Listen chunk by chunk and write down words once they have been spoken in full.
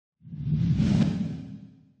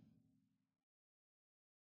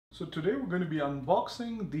So today we're going to be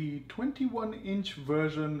unboxing the 21-inch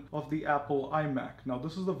version of the Apple iMac. Now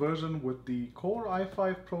this is the version with the Core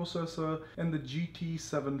i5 processor and the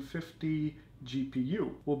GT750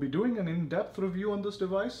 GPU. We'll be doing an in-depth review on this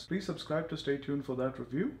device. Please subscribe to stay tuned for that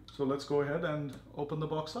review. So let's go ahead and open the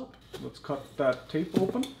box up. Let's cut that tape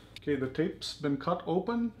open. Okay, the tape's been cut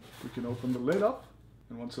open. We can open the lid up.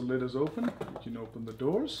 And once the lid is open, we can open the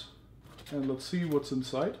doors. And let's see what's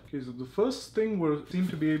inside. Okay, so the first thing we seem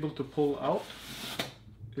to be able to pull out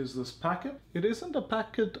is this packet. It isn't a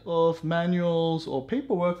packet of manuals or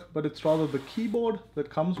paperwork, but it's rather the keyboard that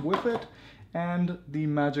comes with it and the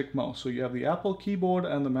Magic Mouse. So you have the Apple keyboard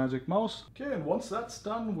and the Magic Mouse. Okay, and once that's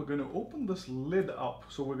done, we're going to open this lid up.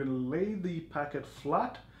 So we're going to lay the packet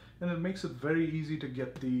flat, and it makes it very easy to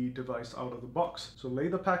get the device out of the box. So lay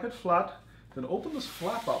the packet flat, then open this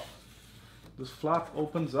flap up. This flap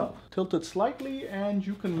opens up, tilt it slightly, and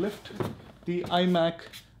you can lift the iMac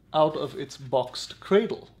out of its boxed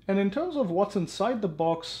cradle. And in terms of what's inside the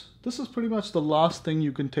box, this is pretty much the last thing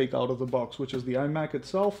you can take out of the box, which is the iMac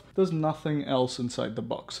itself. There's nothing else inside the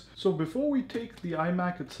box. So before we take the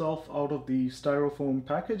iMac itself out of the styrofoam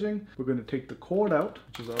packaging, we're going to take the cord out,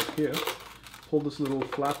 which is out here, pull this little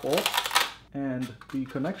flap off, and the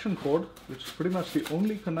connection cord, which is pretty much the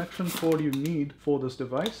only connection cord you need for this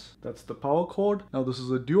device. That's the power cord. Now this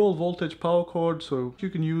is a dual voltage power cord, so you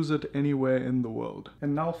can use it anywhere in the world.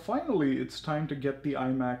 And now finally it's time to get the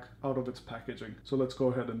iMac out of its packaging. So let's go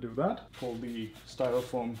ahead and do that. Pull the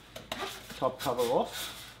styrofoam top cover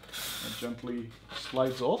off. It gently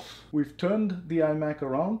slides off. We've turned the iMac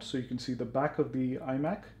around so you can see the back of the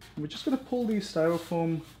iMac. We're just going to pull the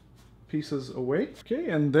styrofoam pieces away. Okay,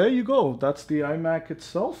 and there you go. That's the iMac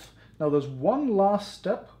itself. Now there's one last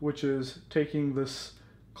step, which is taking this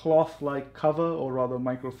cloth-like cover, or rather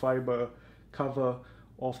microfiber cover,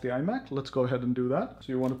 off the iMac. Let's go ahead and do that.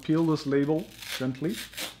 So you want to peel this label gently,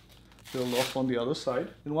 peel off on the other side.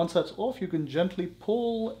 And once that's off, you can gently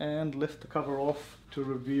pull and lift the cover off to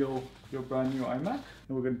reveal your brand new iMac.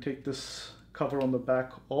 And we're going to take this cover on the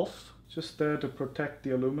back off, just there to protect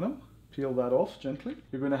the aluminum. Peel that off gently.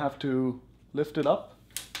 You're going to have to lift it up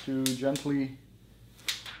to gently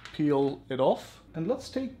peel it off. And let's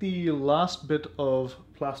take the last bit of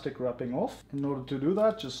plastic wrapping off. In order to do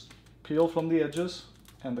that, just peel from the edges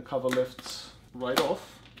and the cover lifts right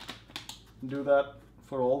off. Do that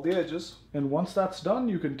for all the edges. And once that's done,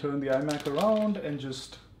 you can turn the iMac around and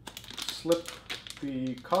just slip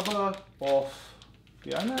the cover off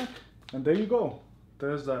the iMac. And there you go.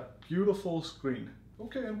 There's that beautiful screen.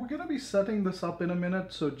 Okay, and we're going to be setting this up in a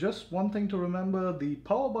minute, so just one thing to remember, the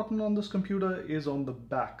power button on this computer is on the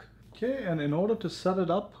back. Okay, and in order to set it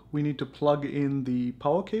up, we need to plug in the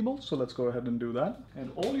power cable, so let's go ahead and do that.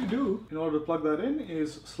 And all you do in order to plug that in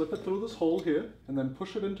is slip it through this hole here, and then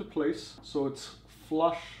push it into place so it's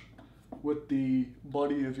flush with the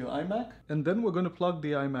body of your iMac. And then we're going to plug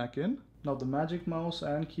the iMac in. Now the Magic Mouse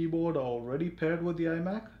and keyboard are already paired with the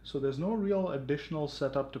iMac, so there's no real additional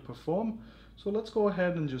setup to perform. So let's go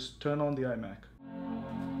ahead and just turn on the iMac.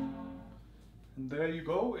 And there you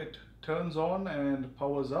go, it turns on and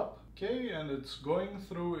powers up. Okay, and it's going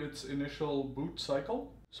through its initial boot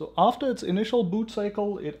cycle. So after its initial boot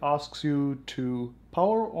cycle, it asks you to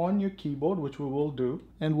power on your keyboard, which we will do.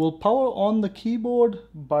 And we'll power on the keyboard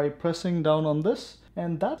by pressing down on this.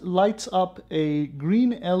 And that lights up a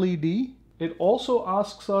green LED. It also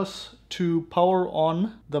asks us to power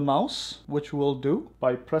on the mouse, which we'll do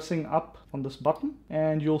by pressing up on this button,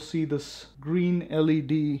 and you'll see this green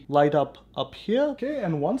LED light up here. Okay,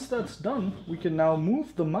 and once that's done, we can now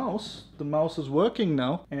move the mouse. The mouse is working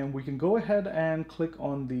now, and we can go ahead and click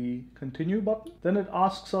on the continue button. Then it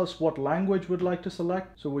asks us what language we'd like to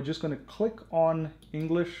select. So we're just going to click on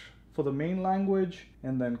English for the main language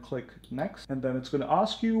and then click next, and then it's going to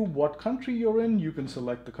ask you what country you're in. You can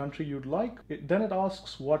select the country you'd like. Then it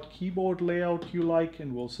asks what keyboard layout you like,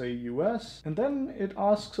 and we'll say US, and then it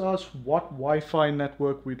asks us what Wi-Fi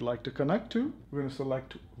network we'd like to connect to. We're going to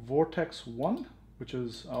select Vortex 1, which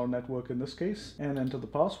is our network in this case, and enter the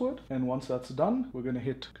password. And once that's done, we're going to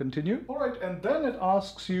hit continue. All right, and then it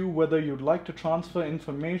asks you whether you'd like to transfer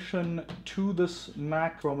information to this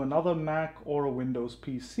Mac from another Mac or a Windows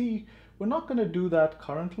PC. We're not going to do that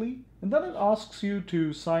currently. And then it asks you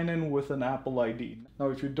to sign in with an Apple ID. Now,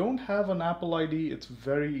 if you don't have an Apple ID, it's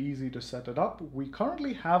very easy to set it up. We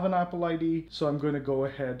currently have an Apple ID, so I'm going to go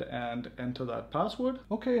ahead and enter that password.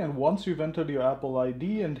 Okay, and once you've entered your Apple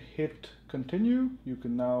ID and hit continue, you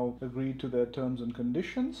can now agree to their terms and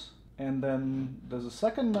conditions. And then there's a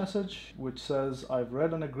second message which says, I've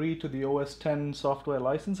read and agreed to the OS X software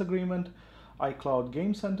license agreement. iCloud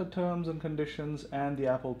Game Center terms and conditions, and the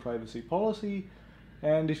Apple privacy policy.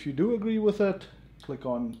 And if you do agree with it, click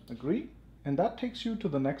on agree. And that takes you to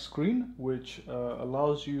the next screen, which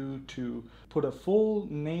allows you to put a full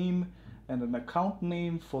name and an account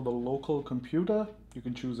name for the local computer. You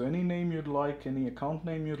can choose any name you'd like, any account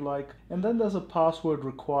name you'd like. And then there's a password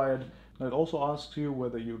required. It also asks you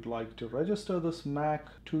whether you'd like to register this Mac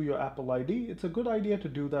to your Apple ID. It's a good idea to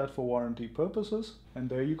do that for warranty purposes. And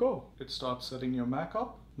there you go. It starts setting your Mac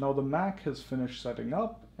up. Now the Mac has finished setting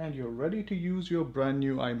up and you're ready to use your brand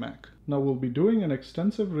new iMac. Now we'll be doing an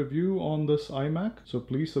extensive review on this iMac, so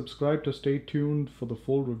please subscribe to stay tuned for the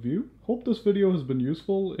full review. Hope this video has been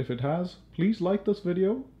useful. If it has, please like this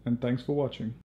video, and thanks for watching.